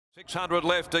600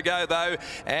 left to go though,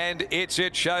 and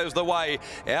It shows the way.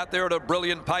 Out there at a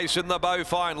brilliant pace in the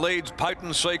Bowfine, leads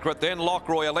Potent Secret, then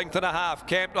Lockroy, a length and a half,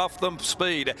 camped off the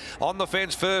speed. On the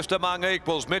fence first among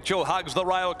equals, Mitchell hugs the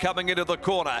rail coming into the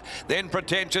corner. Then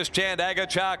Pretentious Chant,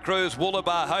 Agachar Cruz,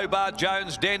 Woolabar, Hobart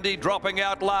Jones, Dendy dropping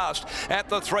out last. At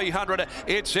the 300,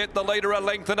 It the leader, a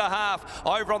length and a half.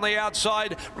 Over on the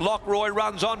outside, Lockroy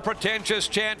runs on Pretentious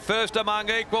Chant, first among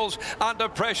equals. Under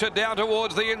pressure down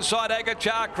towards the inside,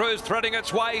 Agachar Cruz threading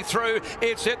its way through.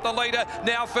 It's the leader,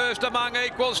 now first among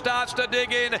equals, starts to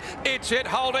dig in. It's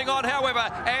holding on,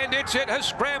 however, and It's has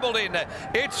scrambled in.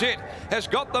 It's has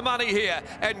got the money here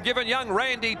and given young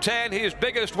Randy Tan his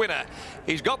biggest winner.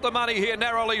 He's got the money here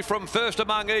narrowly from first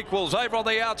among equals. Over on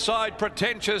the outside,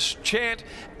 Pretentious Chant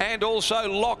and also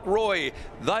Lockroy.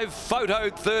 They've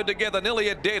photoed third together, nearly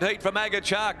a dead heat from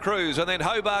Agachar Cruz, and then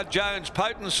Hobart Jones,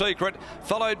 Potent Secret,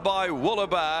 followed by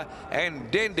Woolabar,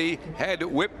 and Dendy had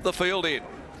whipped the field in.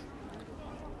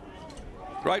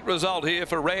 Great result here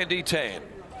for Randy Tan.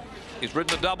 He's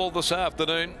ridden a double this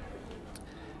afternoon,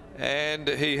 and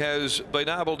he has been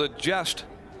able to just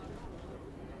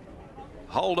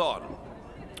hold on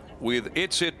with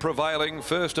It's prevailing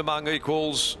first among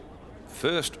equals.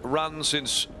 First run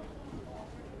since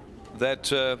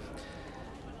that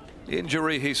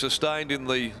injury he sustained in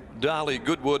the Darley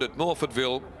Goodwood at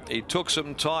Morfordville. He took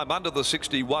some time under the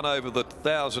 61 over the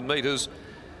 1,000 metres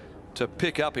to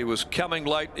pick up. He was coming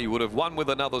late. He would have won with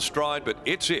another stride, but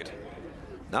It's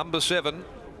number 7,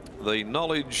 the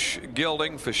Knowledge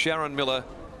gelding for Sharon Miller,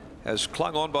 has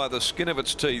clung on by the skin of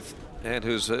its teeth and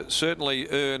has certainly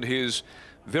earned his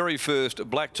very first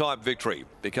black type victory,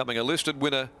 becoming a listed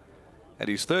winner at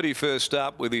his 31st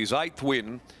start with his 8th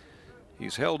win.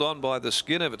 He's held on by the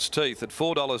skin of its teeth at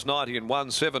 $4.90 and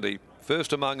 $1.70.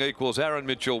 First among equals, Aaron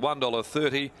Mitchell,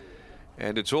 $1.30.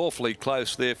 And it's awfully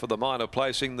close there for the minor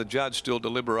placing. The judge still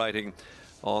deliberating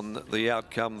on the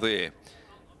outcome there.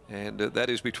 And that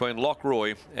is between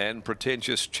Lockroy and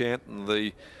Pretentious Chant. And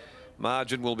the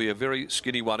margin will be a very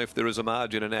skinny one if there is a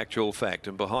margin in actual fact.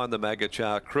 And behind the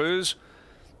Agachar Cruz.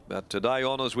 But today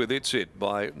honours with It's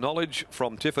by Knowledge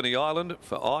from Tiffany Island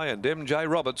for I and MJ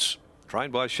Roberts,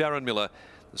 trained by Sharon Miller.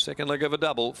 The second leg of a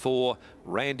double for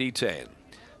Randy Tan.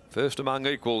 First among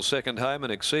equals, second home,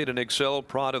 and Exceed and Excel,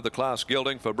 pride of the class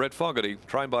gelding for Brett Fogarty,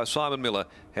 trained by Simon Miller,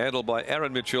 handled by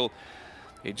Aaron Mitchell.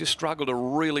 He just struggled to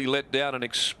really let down and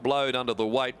explode under the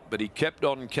weight, but he kept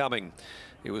on coming.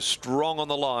 He was strong on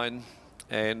the line,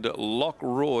 and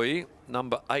Lockroy,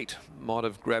 number 8, might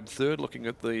have grabbed third. Looking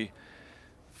at the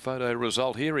photo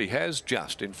result here, he has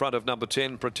just in front of number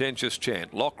 10, Pretentious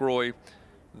Chant. Lockroy,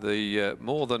 the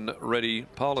more than ready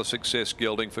Polar Success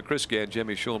gelding for Chris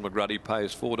Gangemi, Sean McGruddy,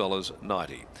 pays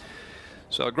 $4.90.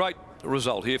 So a great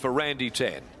result here for Randy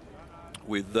Tan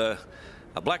with a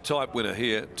black type winner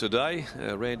here today.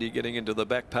 Randy getting into the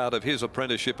back part of his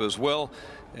apprenticeship as well,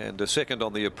 and a second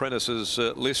on the apprentices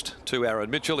list to Aaron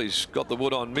Mitchell. He's got the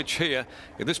wood on Mitch here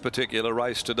in this particular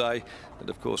race today, and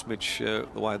of course Mitch, the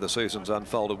way the season's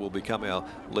unfolded, will become our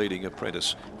leading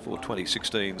apprentice for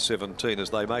 2016-17 as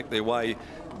they make their way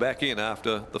back in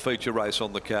after the feature race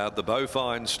on the card, the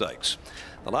Bowfine Stakes.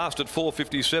 The last at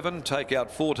 4:57, take out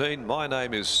 14, My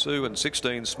Name is Sue, and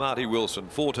 16, Smarty Wilson.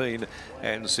 14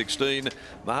 and 16.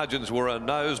 Margins were a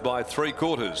nose by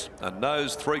 3/4, a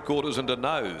nose 3/4 and a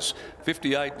nose.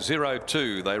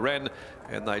 58.02 they ran,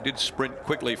 and they did sprint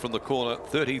quickly from the corner.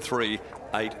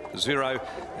 33.80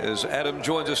 as Adam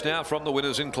joins us now from the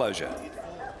winner's enclosure.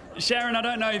 Sharon, I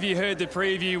don't know if you heard the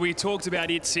preview. We talked about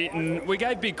It's and we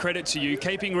gave big credit to you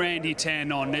keeping Randy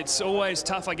Tan on. It's always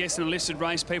tough, I guess, in a listed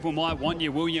race. People might want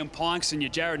your William Pikes and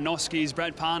your Jared Noskis,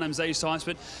 Brad Parnhams, these types,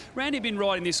 but Randy been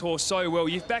riding this horse so well.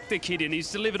 You've backed the kid in. He's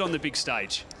delivered on the big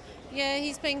stage. Yeah,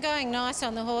 he's been going nice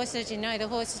on the horse. As you know, the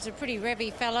horse is a pretty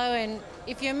revvy fellow, and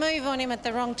if you move on him at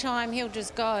the wrong time, he'll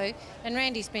just go. And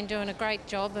Randy's been doing a great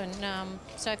job, and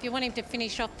so if you want him to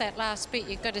finish off that last bit,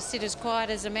 you've got to sit as quiet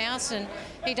as a mouse, and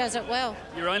he does it well.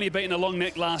 You're only beaten a long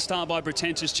neck last start by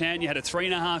Pretentious Chant. You had a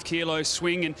 3.5 kilo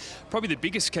swing, and probably the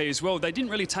biggest key as well, they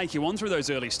didn't really take you on through those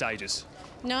early stages.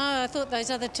 No, I thought those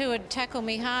other two would tackle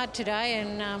me hard today,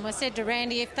 and I said to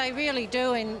Randy, if they really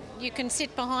do, and you can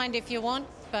sit behind if you want,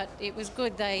 but it was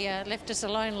good. They left us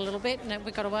alone a little bit, and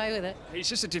we got away with it. He's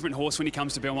just a different horse when he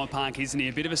comes to Belmont Park, isn't he?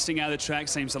 A bit of a sting out of the track,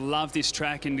 seems to love this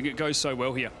track, and it goes so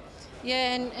well here.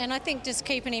 Yeah, and I think just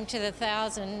keeping him to the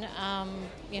 1,000,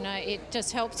 you know, it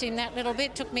just helps him that little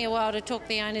bit. Took me a while to talk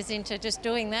the owners into just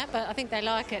doing that, but I think they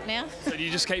like it now. So do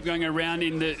you just keep going around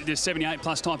in the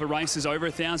 78+ type of races over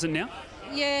 1,000 now?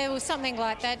 Yeah, well, something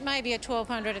like that. Maybe a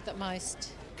 1,200 at the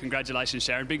most. Congratulations,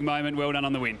 Sharon. Big moment. Well done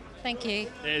on the win. Thank you.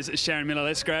 There's Sharon Miller.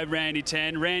 Let's grab Randy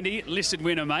Tan. Randy, listed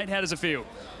winner, mate. How does it feel?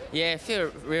 Yeah, I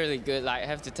feel really good. Like, I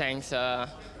have to thank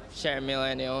Sharon Miller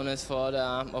and the owners for the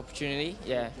opportunity.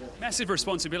 Yeah. Massive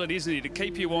responsibility, isn't it, to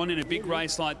keep you on in a big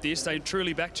race like this? They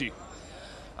truly backed you.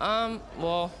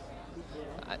 Well,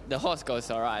 the horse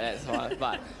goes all right, that's why.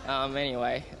 But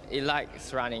anyway, he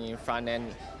likes running in front,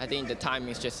 and I think the timing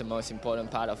is just the most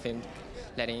important part of him,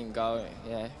 letting him go.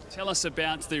 Yeah. Tell us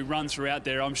about the run throughout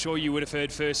there. I'm sure you would have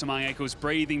heard First Among Equals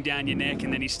breathing down your neck,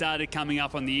 and then he started coming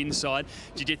up on the inside.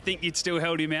 Did you think you'd still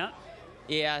held him out?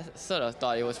 Yeah, I sort of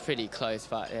thought it was pretty close,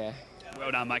 but yeah.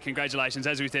 Well done, mate. Congratulations.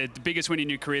 As we said, the biggest win in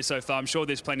your career so far. I'm sure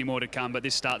there's plenty more to come, but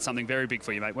this starts something very big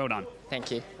for you, mate. Well done.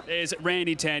 Thank you. There's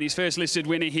Randy Tan, his first listed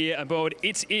winner here aboard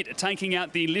It's It, taking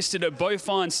out the listed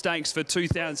bovine stakes for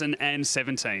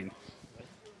 2017.